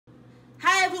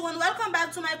everyone, welcome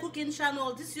back to my cooking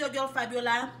channel. This is your girl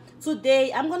Fabiola.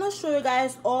 Today I'm gonna show you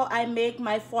guys how I make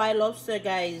my fried lobster,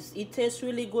 guys. It tastes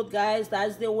really good, guys.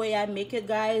 That's the way I make it,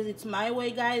 guys. It's my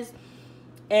way, guys.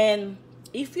 And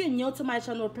if you're new to my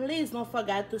channel, please don't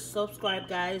forget to subscribe,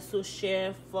 guys, to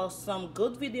share for some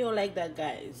good video like that,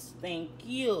 guys. Thank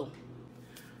you.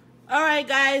 All right,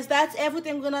 guys, that's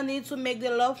everything we're gonna need to make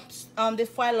the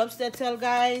fried lobster tail,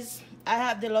 guys. I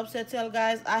have the lobster tail,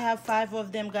 guys. I have 5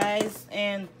 of them, guys,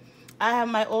 and I have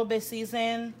my Old Bay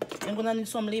season. I'm gonna need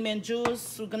some lemon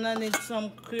juice. We're gonna need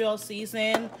some Creole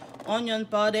season, onion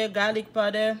powder, garlic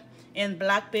powder, and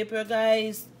black pepper,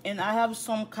 guys. And I have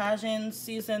some Cajun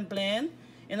season blend,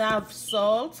 and I have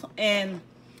salt, and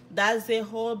that's the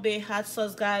whole Bay hot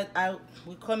sauce, guys. I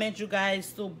recommend you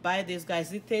guys to buy this,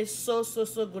 guys. It tastes so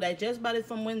good. I just bought it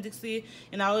from Winn-Dixie,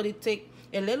 and I already take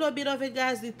a little bit of it,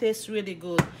 guys. It tastes really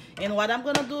good. And what I'm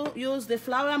gonna do, use the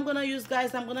flour I'm gonna use,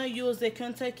 guys. I'm gonna use the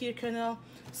Kentucky Colonel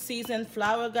seasoned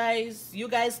flour, guys. You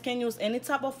guys can use any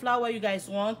type of flour you guys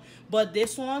want, but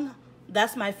this one,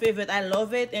 that's my favorite. I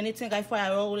love it. Anything I find,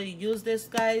 I already use this,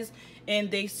 guys, and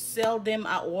they sell them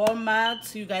at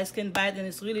Walmart. You guys can buy it, and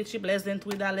it's really cheap, less than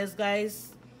 $3, guys.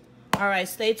 All right,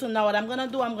 stay tuned. Now what I'm gonna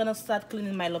do, I'm gonna start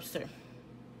cleaning my lobster.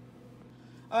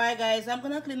 All right, guys, I'm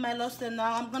gonna clean my lobster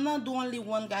now. I'm gonna do only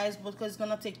one, guys, because it's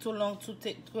gonna take too long to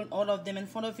clean all of them in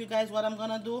front of you guys. What I'm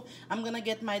gonna do, I'm gonna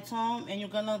get my thumb, and you're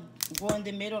gonna go in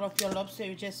the middle of your lobster.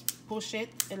 You just push it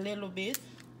a little bit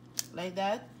like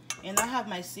that. And I have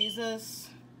my scissors,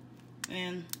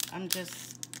 and I'm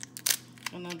just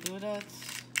gonna do that.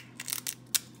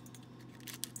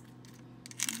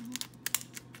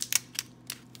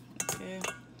 Okay,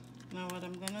 now what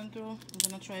I'm gonna do, I'm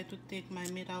gonna try to take my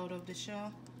meat out of the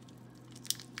shell.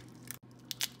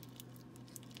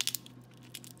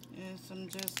 Yes, I'm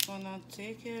just gonna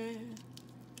take it.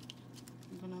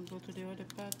 I'm gonna go to the other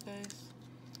part, guys.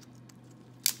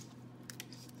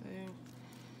 Stay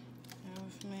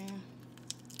with me.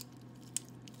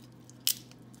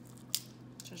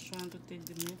 Just trying to take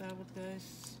the meat out,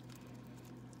 guys.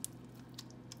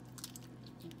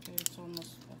 Okay, it's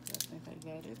almost, okay, I think I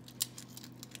got it.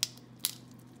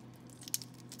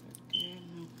 Okay,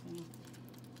 now I'm gonna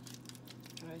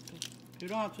try to, you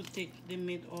don't have to take the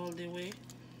meat all the way.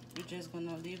 You're just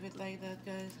gonna leave it like that,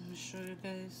 guys. Let me show you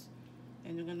guys.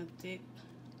 And you're gonna take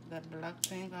that black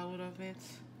thing out of it.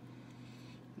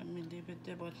 Let me leave it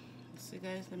there, but see,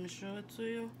 guys, let me show it to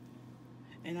you.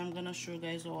 And I'm gonna show you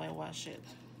guys how I wash it.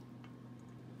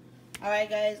 Alright,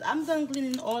 guys, I'm done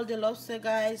cleaning all the lobster,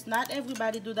 guys. Not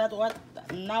everybody do that. What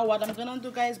I'm gonna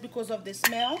do, guys, because of the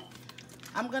smell,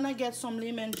 I'm gonna get some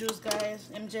lemon juice, guys.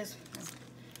 I'm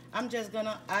just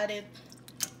gonna add it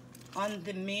on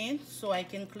the meat so I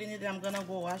can clean it. I'm gonna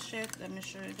go wash it. Let me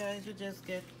show you guys. You just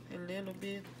get a little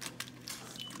bit.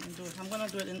 I'm gonna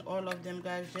do it in all of them,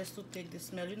 guys, just to take the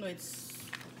smell. You know, it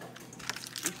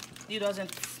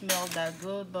doesn't smell that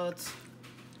good, but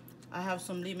I have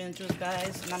some lemon juice,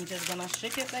 guys, and I'm just gonna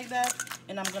shake it like that,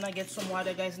 and I'm gonna get some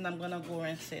water, guys, and I'm gonna go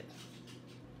rinse it.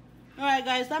 All right,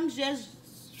 guys, I'm just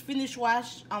finished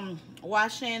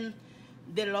washing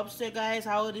the lobster, guys.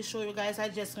 I already show you guys. I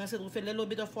just rinsed it with a little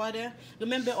bit of water.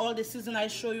 Remember all the season I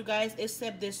show you guys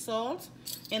except the salt,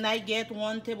 and I get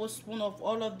 1 tablespoon of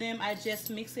all of them. I just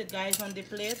mix it, guys, on the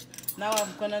plate. Now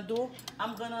I'm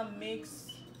gonna mix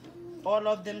all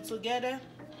of them together.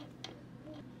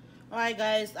 All right,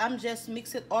 guys, I'm just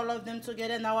mixing all of them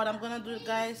together. Now what I'm gonna do,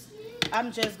 guys,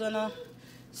 I'm just gonna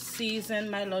season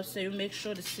my lobster. You make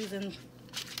sure the season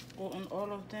go on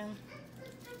all of them.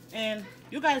 And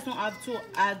you guys don't have to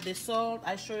add the salt.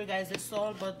 I show you guys the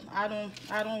salt, but I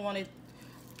don't want it.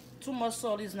 Too much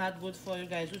salt is not good for you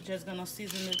guys. We're just gonna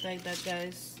season it like that,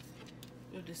 guys.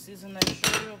 With the season I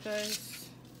show you guys.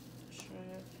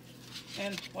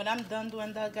 And when I'm done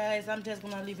doing that, guys, I'm just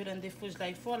gonna leave it in the fridge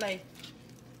for like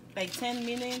 10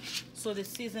 minutes so the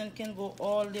season can go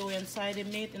all the way inside the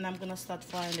meat, and I'm gonna start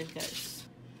frying it, guys.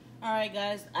 All right,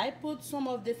 guys, I put some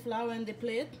of the flour in the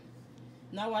plate.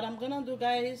 Now what I'm gonna do,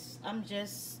 guys, I'm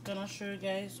just gonna show you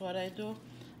guys what I do.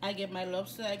 I get my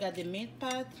lobster, I got the meat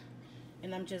part,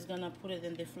 and I'm just gonna put it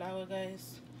in the flour,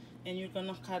 guys, and you're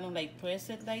gonna kind of like press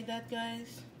it like that,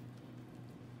 guys.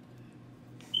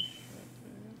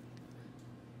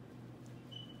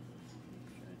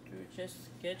 Just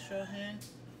get your hand,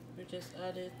 you just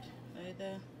add it like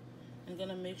that. I'm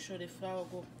gonna make sure the flour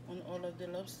go on all of the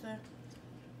lobster,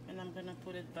 and I'm gonna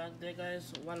put it back there,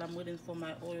 guys, while I'm waiting for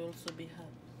my oil to be hot.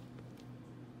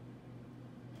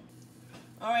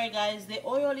 All right, guys, the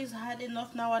oil is hot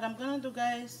enough. Now what I'm gonna do,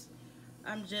 guys,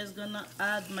 I'm just gonna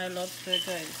add my lobster,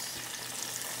 guys.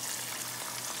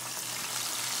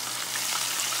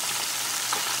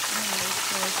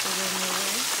 rest of them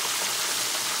away.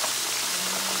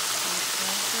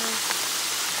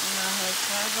 And I have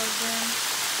 5 of them.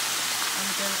 I'm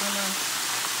just gonna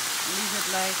leave it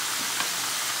like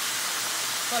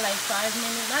for like 5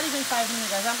 minutes, not even 5 minutes,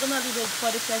 guys. I'm gonna leave it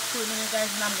for the first 2 minutes, guys,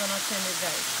 and I'm gonna turn it,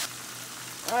 guys.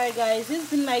 Alright, guys, it's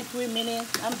been like 3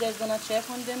 minutes. I'm just gonna check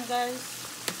on them, guys.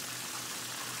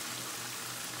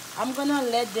 I'm gonna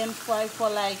let them fry for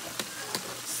like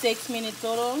 6 minutes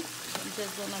total. I'm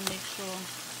just gonna make sure.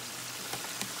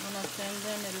 I'm gonna turn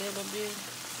them a little bit,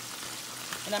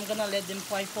 and I'm gonna let them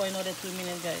fry for another 2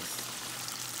 minutes, guys.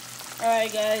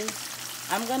 Alright, guys,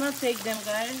 I'm gonna take them,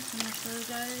 guys. Let me show you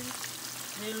guys.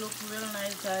 They look real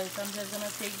nice, guys. I'm just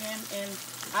gonna take them, and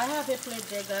I have a plate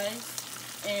there, guys,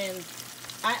 and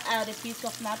I add a piece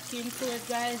of napkin to it,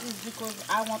 guys. It's because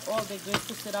I want all the grease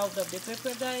to sit out of the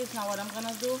pepper, guys. Now what I'm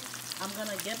gonna do, I'm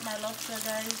gonna get my lobster,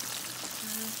 guys,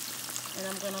 and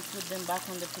I'm gonna put them back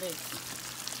on the plate.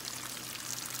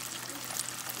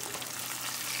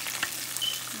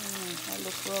 That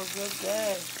looks real good,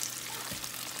 guys.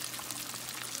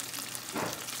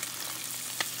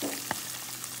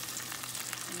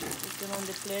 Put them on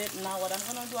the plate. Now what I'm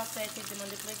gonna do after I take them on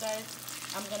the plate, guys,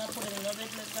 I'm gonna put it in another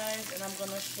plate, guys, and I'm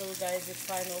gonna show you guys the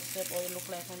final step or it look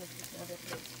like on the other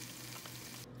plate.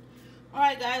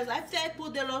 Alright, guys, after I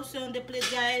put the lobster on the plate,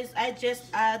 guys, I just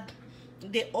add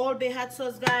the Old Bay hot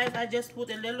sauce, guys. I just put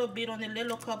a little bit on a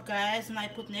little cup, guys, and I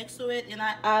put next to it, and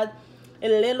I add a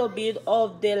little bit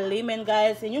of the lemon,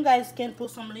 guys, and you guys can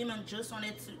put some lemon juice on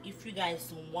it if you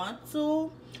guys want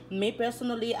to. Me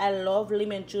personally, I love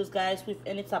lemon juice, guys, with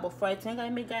any type of fried thing I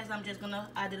make, guys. I'm just gonna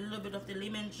add a little bit of the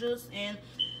lemon juice and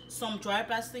some dry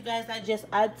plastic, guys. I just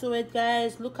add to it,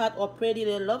 guys. Look at how pretty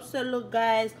the lobster look,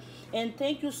 guys. And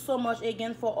thank you so much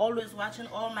again for always watching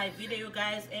all my video,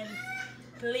 guys. And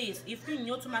please, if you're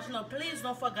new to my channel, please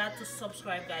don't forget to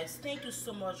subscribe, guys. Thank you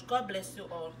so much. God bless you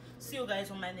all. See you guys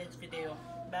on my next video.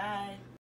 Bye.